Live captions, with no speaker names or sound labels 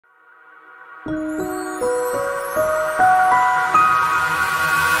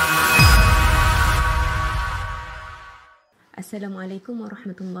Assalamualaikum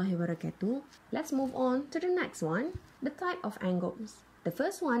warahmatullahi wabarakatuh. Let's move on to the next one, the type of angles. The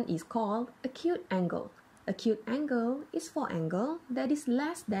first one is called acute angle. Acute angle is for angle that is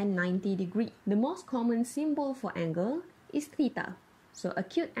less than 90 degrees. The most common symbol for angle is theta. So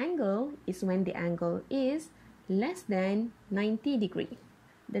acute angle is when the angle is less than 90 degrees.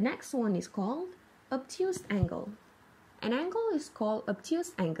 The next one is called obtuse angle. An angle is called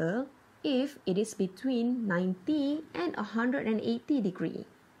obtuse angle if it is between 90 and 180 degrees.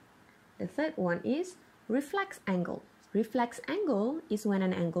 The third one is reflex angle. Reflex angle is when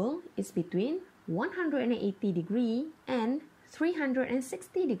an angle is between 180 degrees and 360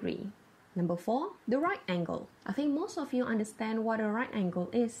 degrees. Number 4, the right angle. I think most of you understand what a right angle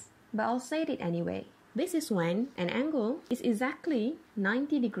is, but I'll say it anyway. This is when an angle is exactly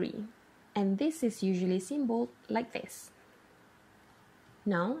 90 degrees, and this is usually symbolized like this.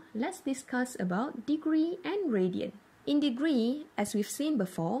 Now, let's discuss about degree and radian. In degree, as we've seen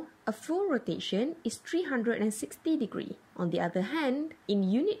before, a full rotation is 360 degrees. On the other hand, in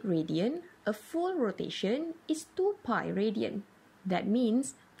unit radian, a full rotation is 2 pi radian. That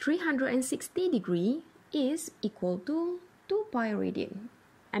means 360 degrees is equal to 2 pi radian.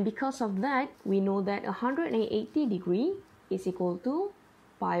 And because of that, we know that 180 degrees is equal to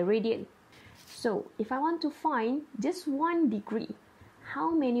pi radian. So, if I want to find just 1 degree,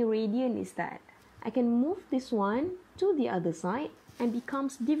 how many radian is that? I can move this one to the other side and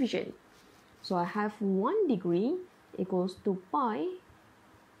becomes division. So I have 1 degree equals to pi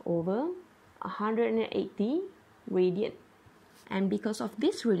over 180 radian. And because of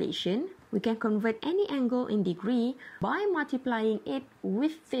this relation, we can convert any angle in degree by multiplying it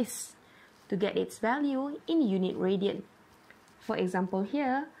with this to get its value in unit radian. For example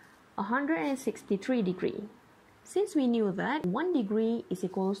here, 163 degrees. Since we knew that 1 degree is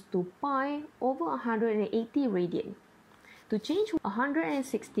equals to pi over 180 radian. To change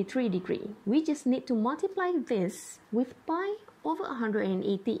 163 degrees, we just need to multiply this with pi over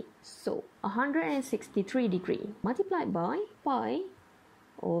 180. So 163 degrees multiplied by pi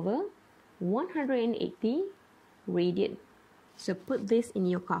over 180 radian. So put this in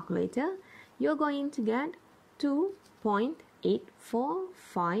your calculator. You're going to get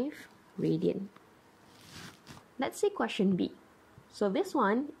 2.845 radian. Let's see question B. So this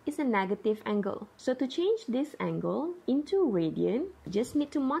one is a negative angle. So to change this angle into radian, just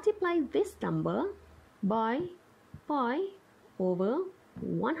need to multiply this number by pi over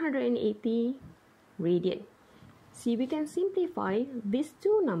 180 radian. See, we can simplify these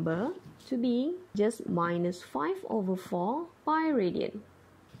two numbers to be just minus 5 over 4 pi radian.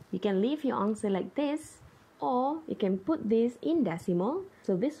 You can leave your answer like this, or you can put this in decimal.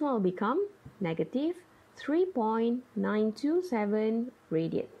 So this one will become negative 3.927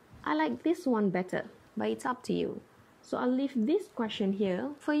 radian. I like this one better, but it's up to you. So I'll leave this question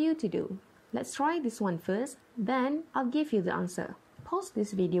here for you to do. Let's try this one first, then I'll give you the answer. Pause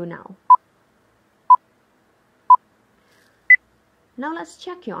this video now. Now let's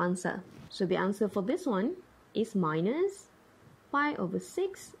check your answer. So the answer for this one is minus pi over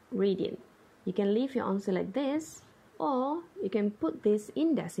 6 radian. You can leave your answer like this, or you can put this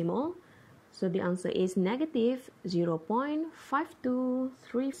in decimal. So the answer is negative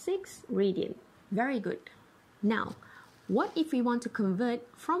 0.5236 radian. Very good. Now, what if we want to convert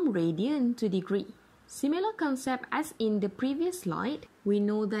from radian to degree? Similar concept as in the previous slide, we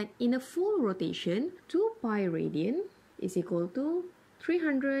know that in a full rotation, 2 pi radian is equal to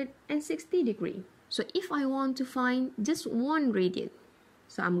 360 degrees. So if I want to find just 1 radian,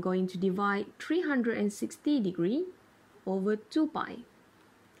 so I'm going to divide 360 degrees over 2 pi.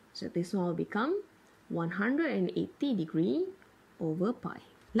 So this one will become 180 degrees over pi.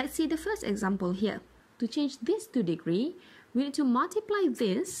 Let's see the first example here. To change this to degree, we need to multiply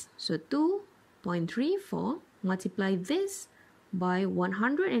this. So 2.34 multiply this by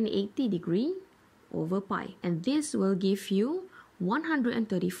 180 degrees over pi. And this will give you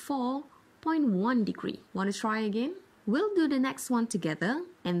 134.1 degrees. Want to try again? We'll do the next one together,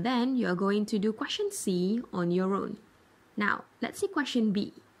 and then you're going to do question C on your own. Now, let's see question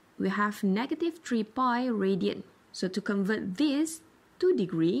B. We have negative 3 pi radian. So to convert this to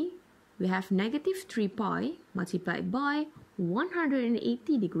degree, we have negative 3 pi multiplied by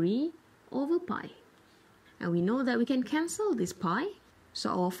 180 degrees over pi. And we know that we can cancel this pi. So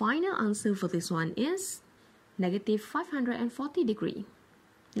our final answer for this one is negative 540 degrees.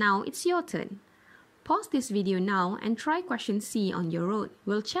 Now it's your turn. Pause this video now and try question C on your own.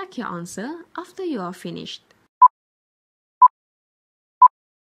 We'll check your answer after you are finished.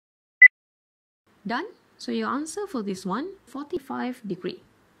 Done? So your answer for this one, 45 degree.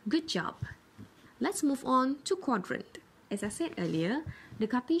 Good job. Let's move on to quadrant. As I said earlier, the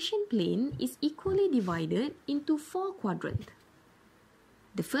Cartesian plane is equally divided into 4 quadrants.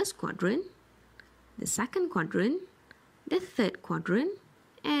 The first quadrant, the second quadrant, the third quadrant,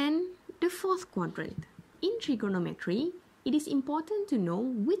 and the fourth quadrant. In trigonometry, it is important to know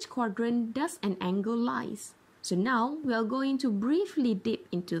which quadrant does an angle lies. So now we are going to briefly dip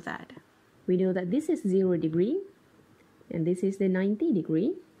into that. We know that this is 0 degree and this is the 90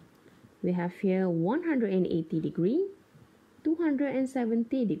 degree. We have here 180 degree,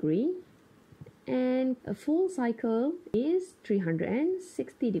 270 degree, and a full cycle is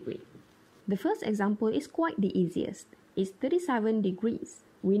 360 degree. The first example is quite the easiest. It's 37 degrees.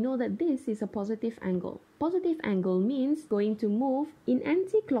 We know that this is a positive angle. Positive angle means going to move in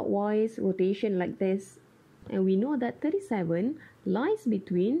anti-clockwise rotation like this. And we know that 37 lies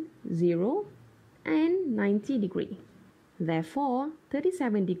between 0 and 90 degree. Therefore,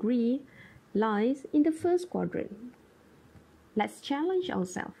 37 degree lies in the first quadrant. Let's challenge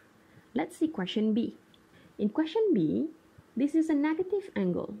ourselves. Let's see question B. In question B, this is a negative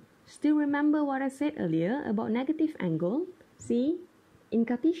angle. Still remember what I said earlier about negative angle? See, in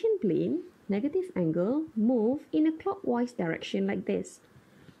Cartesian plane, negative angle move in a clockwise direction like this.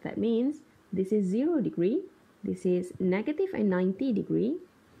 That means this is 0 degree, this is negative and 90 degree,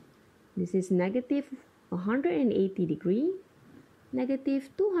 this is negative 180 degree, negative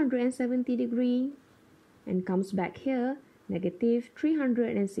 270 degree, and comes back here, negative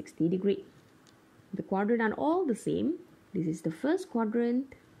 360 degree. The quadrant are all the same. This is the first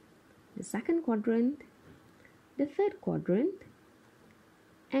quadrant, the second quadrant, the third quadrant,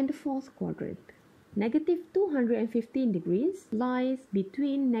 and the fourth quadrant. Negative 215 degrees lies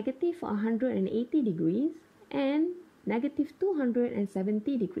between negative 180 degrees and negative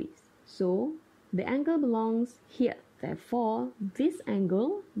 270 degrees. So, the angle belongs here. Therefore, this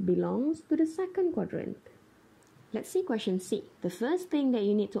angle belongs to the second quadrant. Let's see question C. The first thing that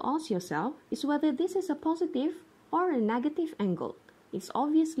you need to ask yourself is whether this is a positive or a negative angle. It's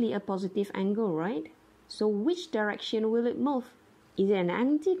obviously a positive angle, right? So which direction will it move? Is it an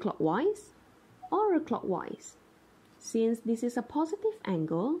anti-clockwise or a clockwise? Since this is a positive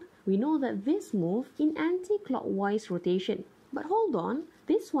angle, we know that this moves in anti-clockwise rotation. But hold on,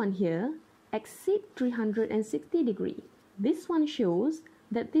 this one here exceeds 360 degree. This one shows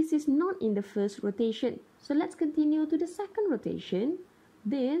that this is not in the first rotation. So let's continue to the second rotation.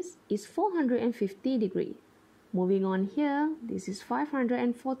 This is 450 degree. Moving on here, this is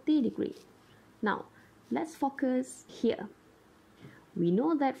 540 degree. Now, let's focus here. We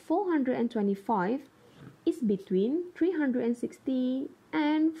know that 425 is between 360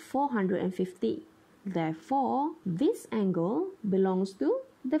 and 450. Therefore, this angle belongs to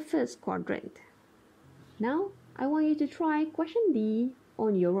the first quadrant. Now, I want you to try question D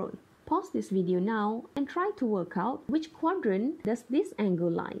on your own. Pause this video now and try to work out which quadrant does this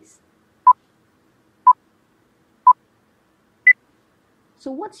angle lies. So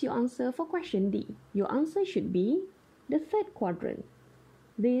what's your answer for question D? Your answer should be the third quadrant.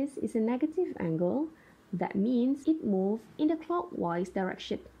 This is a negative angle. That means it moves in the clockwise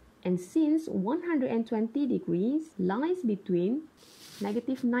direction. And since 120 degrees lies between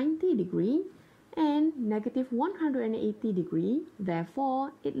negative 90 degree and negative 180 degree,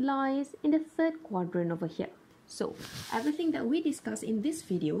 therefore it lies in the third quadrant over here. So, everything that we discussed in this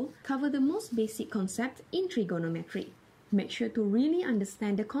video cover the most basic concept in trigonometry. Make sure to really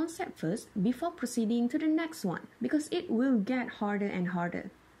understand the concept first before proceeding to the next one, because it will get harder and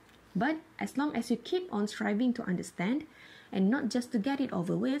harder. But as long as you keep on striving to understand and not just to get it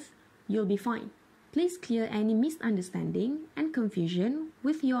over with, you'll be fine. Please clear any misunderstanding and confusion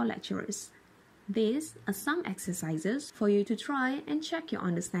with your lecturers. These are some exercises for you to try and check your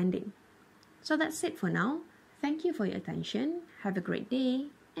understanding. So that's it for now. Thank you for your attention. Have a great day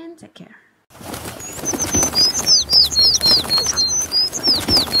and take care.